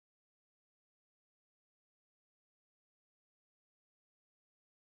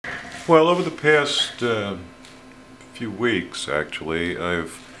Well, over the past few weeks, actually,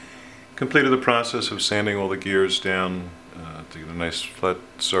 I've completed the process of sanding all the gears down to get a nice flat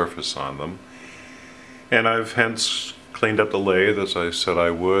surface on them. And I've hence cleaned up the lathe as I said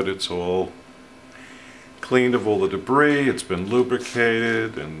I would. It's all cleaned of all the debris, it's been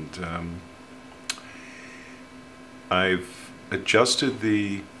lubricated, and I've adjusted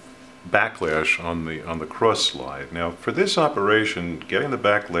the backlash on the cross slide. Now, for this operation, getting the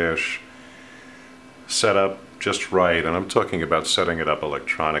backlash set up just right, and I'm talking about setting it up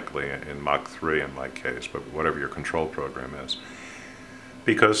electronically in Mach 3 in my case, but whatever your control program is,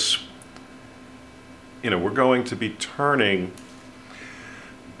 because we're going to be turning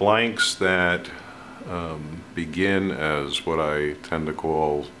blanks that begin as what I tend to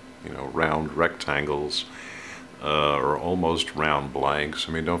call round rectangles, or almost round blanks.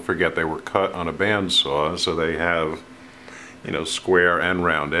 I mean, don't forget they were cut on a bandsaw, so they have square and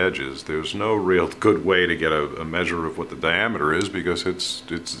round edges. There's no real good way to get a measure of what the diameter is, because it's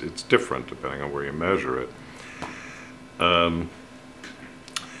different depending on where you measure it.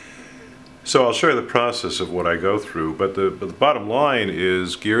 So I'll show you the process of what I go through, but the bottom line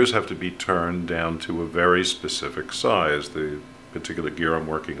is gears have to be turned down to a very specific size. The particular gear I'm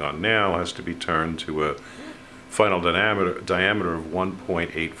working on now has to be turned to a final diameter of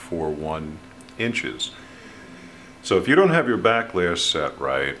 1.841 inches. So if you don't have your backlash set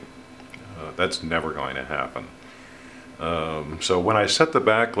right, that's never going to happen. So when I set the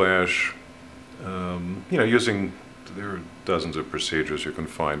backlash, there are dozens of procedures you can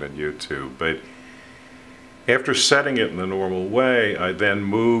find on YouTube, but after setting it in the normal way, I then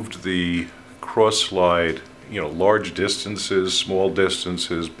moved the cross slide, large distances, small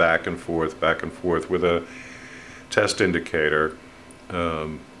distances, back and forth with a test indicator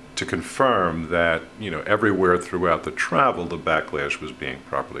to confirm that everywhere throughout the travel the backlash was being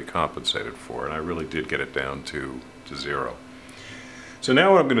properly compensated for, and I really did get it down to zero. So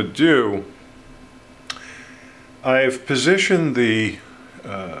now what I'm going to do, I've positioned the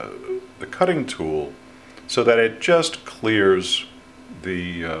cutting tool so that it just clears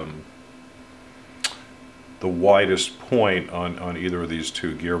the widest point on either of these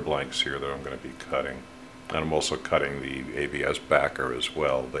two gear blanks here that I'm going to be cutting. And I'm also cutting the ABS backer as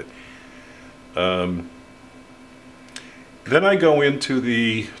well. But then I go into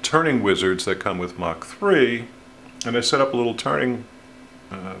the turning wizards that come with Mach 3, and I set up a little turning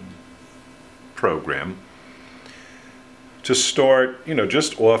program to start,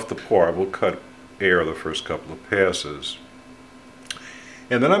 just off the par. We'll cut air the first couple of passes.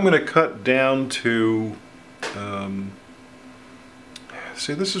 And then I'm going to cut down to,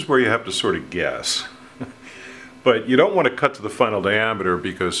 see, this is where you have to sort of guess. But you don't want to cut to the final diameter,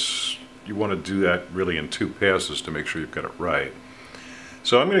 because you want to do that really in two passes to make sure you've got it right.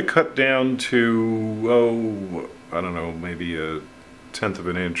 So I'm going to cut down to, I don't know, maybe 1/10 of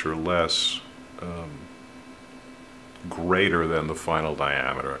an inch or less greater than the final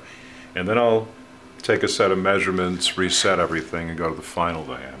diameter. And then I'll take a set of measurements, reset everything, and go to the final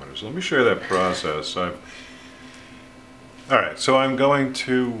diameter. So let me show you that process. Alright, so I'm going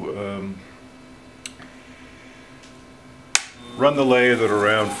to run the lathe at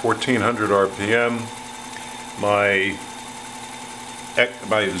around 1400 RPM. My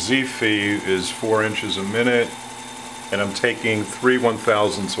Z-fee is 4 inches a minute, and I'm taking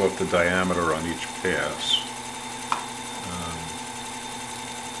 3/1000ths off the diameter on each pass.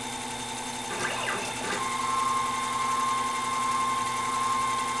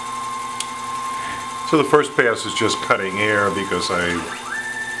 So the first pass is just cutting air, because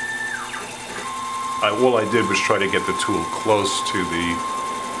all I did was try to get the tool close to the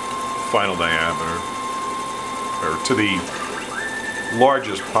final diameter, or to the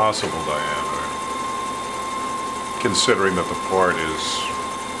largest possible diameter, considering that the part is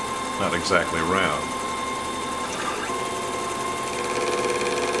not exactly round.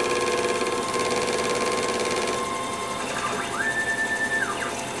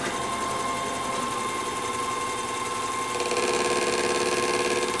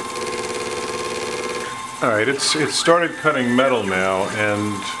 Alright, it started cutting metal now,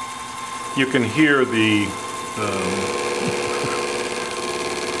 and you can hear that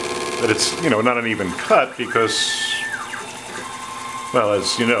it's not an even cut, because, well,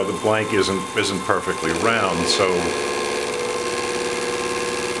 as you know, the blank isn't perfectly round, so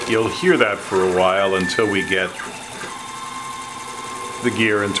you'll hear that for a while until we get the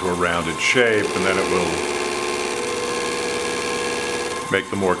gear into a rounded shape, and then it will make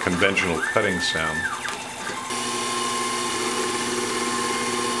the more conventional cutting sound.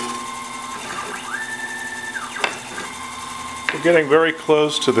 We're getting very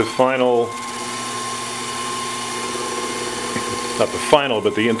close to the final, not the final,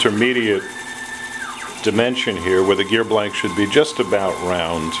 but the intermediate dimension here, where the gear blank should be just about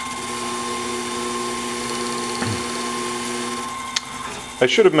round. I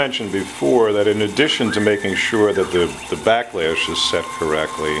should have mentioned before that in addition to making sure that the backlash is set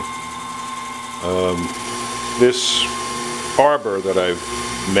correctly, this arbor that I've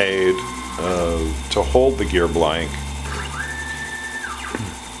made to hold the gear blank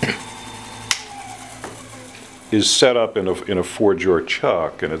is set up in a 4-jaw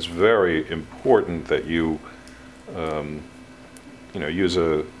chuck, and it's very important that you use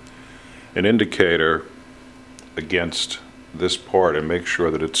an indicator against this part and make sure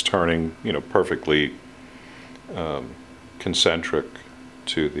that it's turning perfectly concentric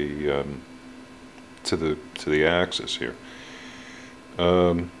to the axis here.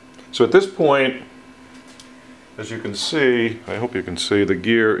 So at this point, as you can see, I hope you can see, the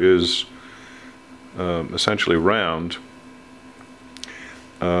gear is essentially round.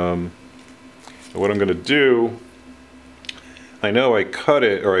 What I'm going to do, I know I cut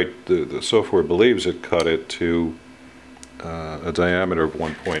it, or the software believes it cut it to a diameter of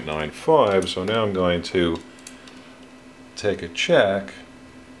 1.95, so now I'm going to take a check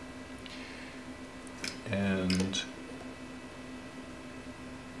and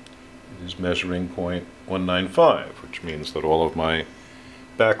it is measuring 0.195, which means that all of my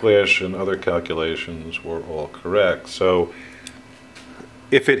backlash and other calculations were all correct. So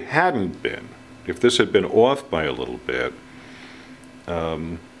if it hadn't been, if this had been off by a little bit,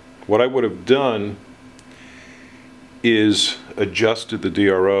 what I would have done is adjusted the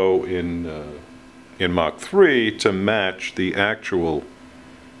DRO in Mach 3 to match the actual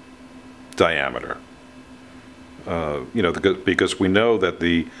diameter. Because we know that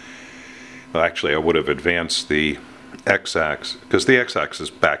actually I would have advanced the x-axis, because the x-axis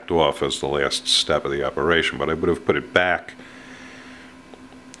backed off as the last step of the operation, but I would have put it back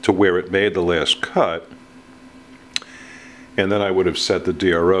to where it made the last cut, and then I would have set the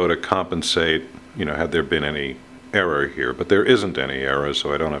DRO to compensate, had there been any error here, but there isn't any error,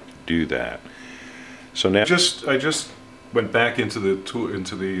 so I don't have to do that. So now I just went back into the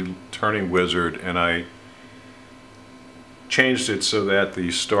turning wizard, and I changed it so that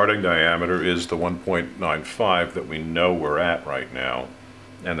the starting diameter is the 1.95 that we know we're at right now,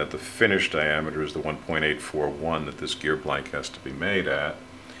 and that the finished diameter is the 1.841 that this gear blank has to be made at.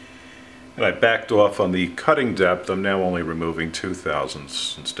 And I backed off on the cutting depth. I'm now only removing 2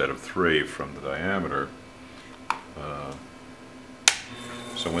 thousandths instead of 3 from the diameter.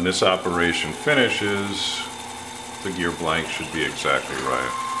 So when this operation finishes, the gear blank should be exactly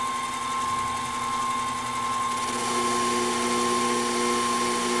right.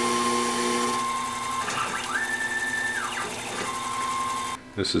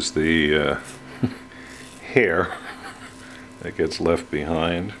 This is the hair that gets left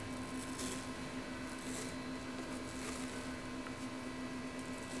behind.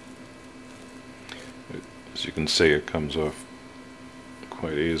 As you can see, it comes off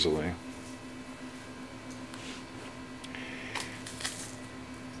quite easily.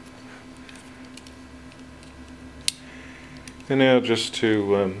 And now, just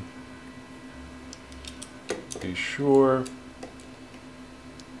to be sure,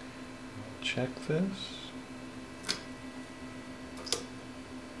 check this.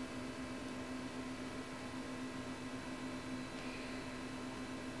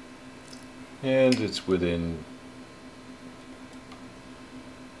 And it's within,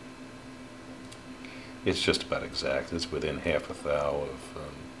 it's just about exact. It's within half a thou of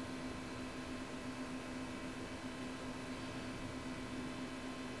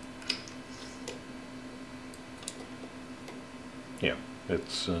yeah,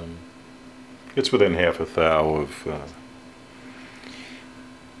 it's within half a thou of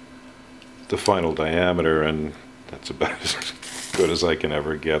the final diameter, and that's about as good as I can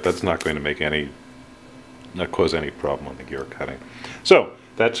ever get. That's not going to not cause any problem on the gear cutting. So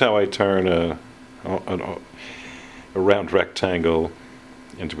that's how I turn a round rectangle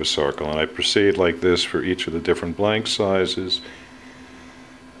into a circle, and I proceed like this for each of the different blank sizes.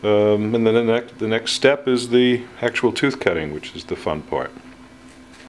 And then the next step is the actual tooth cutting, which is the fun part.